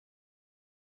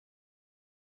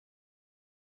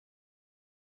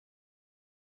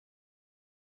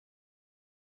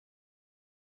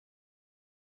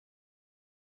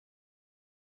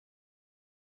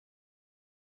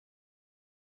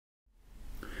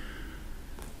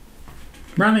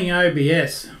Running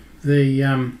OBS, the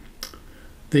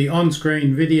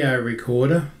on-screen video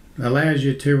recorder, allows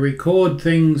you to record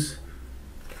things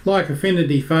like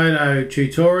Affinity Photo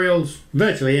tutorials,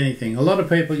 virtually anything. A lot of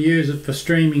people use it for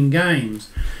streaming games.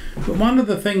 But one of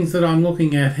the things that I'm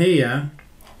looking at here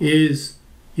is,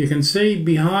 you can see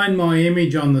behind my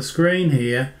image on the screen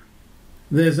here,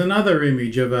 there's another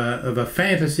image of a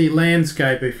fantasy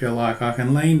landscape, if you like. I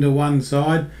can lean to one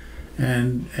side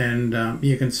and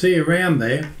you can see around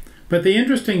there. But the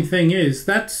interesting thing is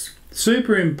that's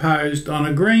superimposed on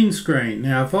a green screen.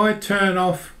 Now if I turn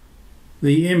off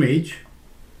the image,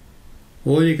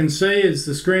 all you can see is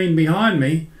the screen behind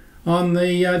me on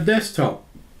the desktop,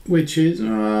 which is,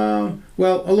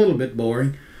 well, a little bit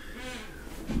boring.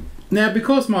 Now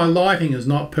because my lighting is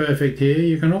not perfect here,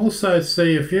 you can also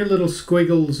see a few little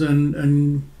squiggles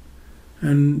and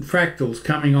fractals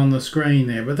coming on the screen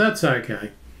there, but that's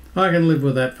okay. I can live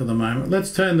with that for the moment.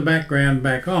 Let's turn the background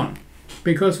back on,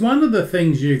 because one of the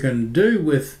things you can do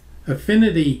with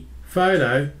Affinity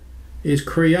Photo is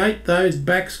create those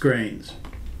back screens.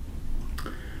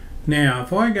 Now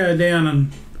if I go down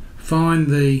and find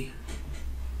the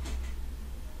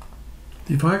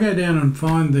if I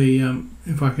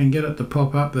can get it to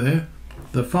pop up there,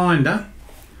 the Finder,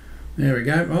 there we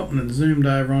go. Oh, and it's zoomed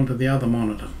over onto the other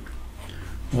monitor.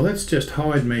 Well, let's just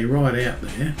hide me right out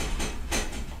there.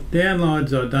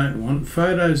 Downloads I don't want,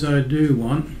 photos I do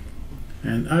want,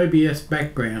 and OBS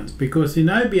backgrounds, because in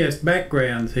OBS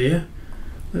backgrounds here,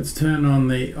 let's turn on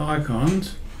the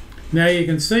icons. Now you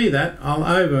can see that, I'll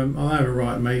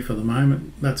overwrite me for the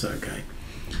moment, that's okay.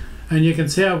 And you can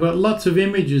see I've got lots of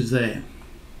images there.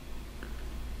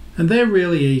 And they're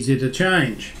really easy to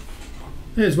change.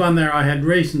 There's one there I had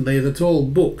recently that's all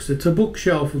books. It's a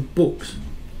bookshelf of books.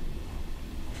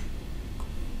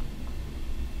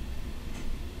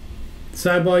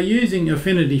 So by using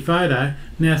Affinity Photo,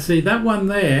 now see that one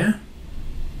there,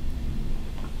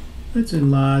 let's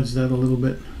enlarge that a little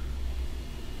bit.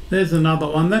 There's another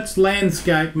one, that's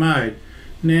landscape mode.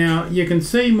 Now you can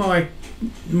see my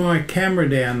camera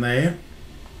down there.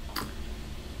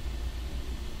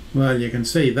 Well, you can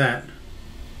see that.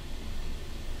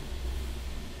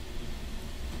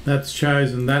 That's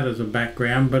chosen that as a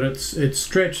background, but it's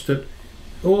stretched it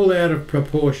all out of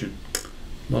proportion.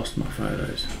 Lost my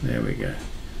photos. There we go.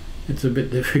 It's a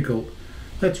bit difficult.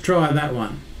 Let's try that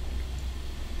one.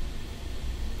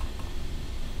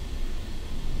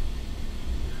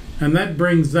 And that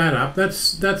brings that up.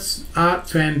 That's Art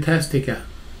Fantastica.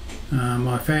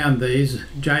 I found these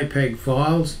JPEG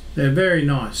files. They're very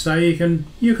nice. So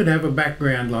you could have a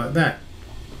background like that.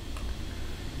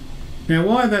 Now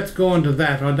why that's gone to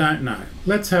that, I don't know.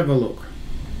 Let's have a look.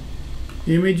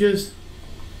 Images,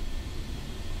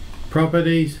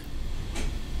 properties,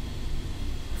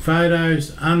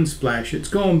 photos, unsplash. It's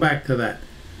gone back to that.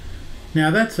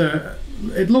 Now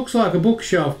it looks like a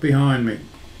bookshelf behind me.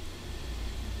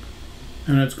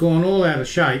 And it's gone all out of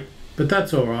shape. But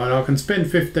that's alright, I can spend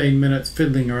 15 minutes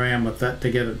fiddling around with that to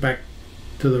get it back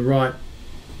to the right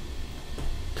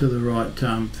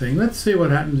thing. Let's see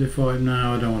what happens if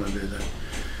no, I don't want to do that.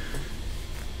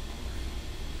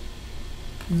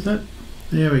 Is that?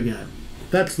 There we go.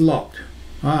 That's locked.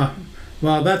 Ah,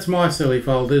 well that's my silly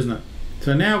fault, isn't it?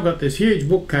 So now I've got this huge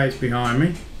bookcase behind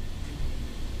me.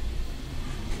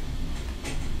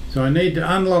 So I need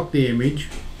to unlock the image.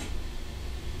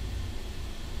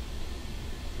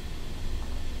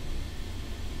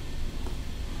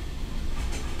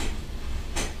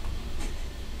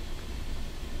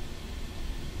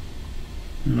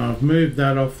 And I've moved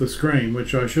that off the screen,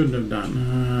 which I shouldn't have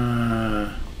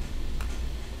done.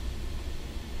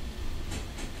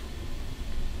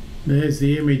 There's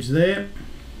the image there.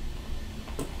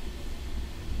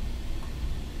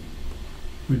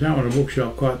 We don't want a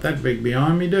bookshelf quite that big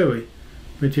behind me, do we?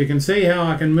 But you can see how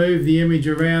I can move the image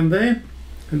around there.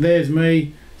 And there's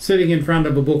me sitting in front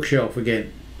of a bookshelf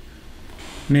again.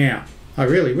 Now, I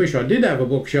really wish I did have a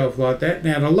bookshelf like that.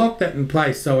 Now to lock that in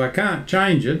place so I can't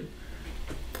change it,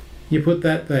 you put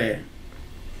that there.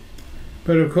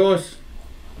 But of course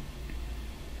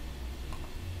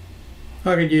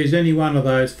I could use any one of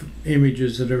those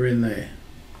images that are in there,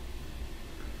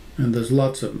 and there's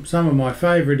lots of them. Some of my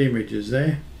favourite images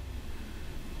there.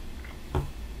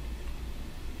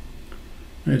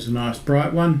 There's a nice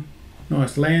bright one,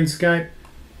 nice landscape.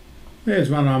 There's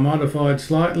one I modified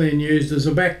slightly and used as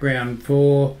a background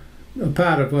for a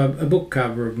part of a book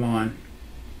cover of mine.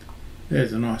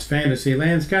 There's a nice fantasy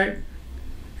landscape.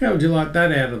 How would you like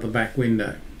that out of the back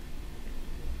window?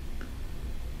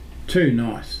 Too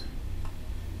nice.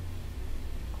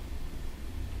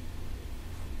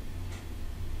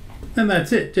 And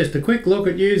that's it, just a quick look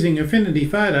at using Affinity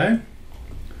Photo.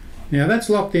 Now that's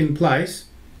locked in place.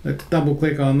 Let's double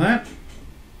click on that.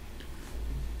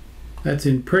 That's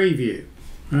in preview.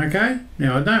 Okay,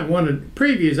 now I don't want it,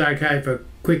 preview is okay for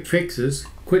quick fixes,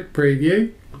 quick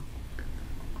preview.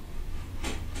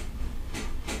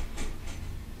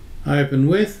 Open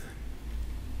with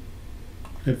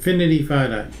Affinity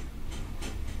Photo.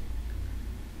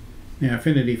 Now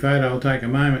Affinity Photo will take a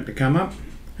moment to come up,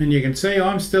 and you can see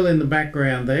I'm still in the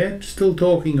background there, still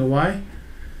talking away.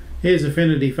 Here's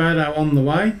Affinity Photo on the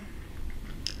way.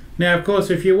 Now of course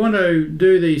if you want to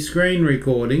do these screen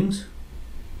recordings,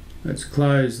 let's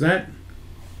close that.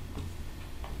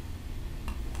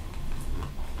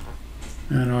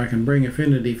 And I can bring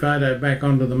Affinity Photo back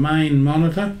onto the main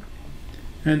monitor.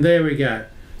 And there we go.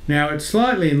 Now it's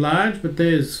slightly enlarged, but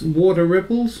there's water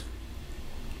ripples.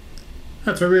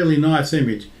 That's a really nice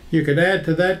image. You could add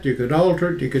to that, you could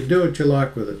alter it, you could do what you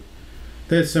like with it.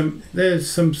 There's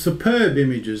some superb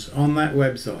images on that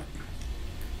website.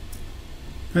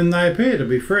 And they appear to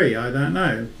be free, I don't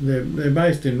know. They're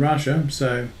based in Russia,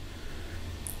 so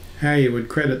how you would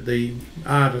credit the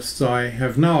artists, I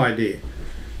have no idea.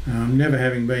 Never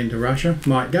having been to Russia,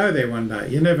 might go there one day,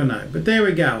 you never know. But there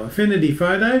we go, Affinity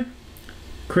Photo,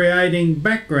 creating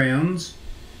backgrounds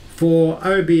for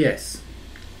OBS.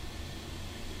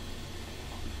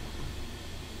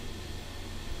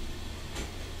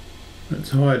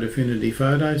 Let's hide Affinity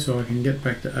Photo so I can get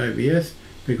back to OBS,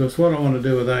 because what I want to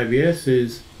do with OBS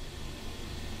is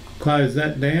close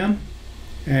that down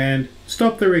and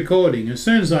stop the recording. As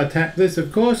soon as I tap this,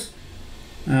 of course,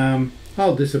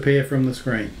 I'll disappear from the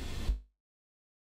screen.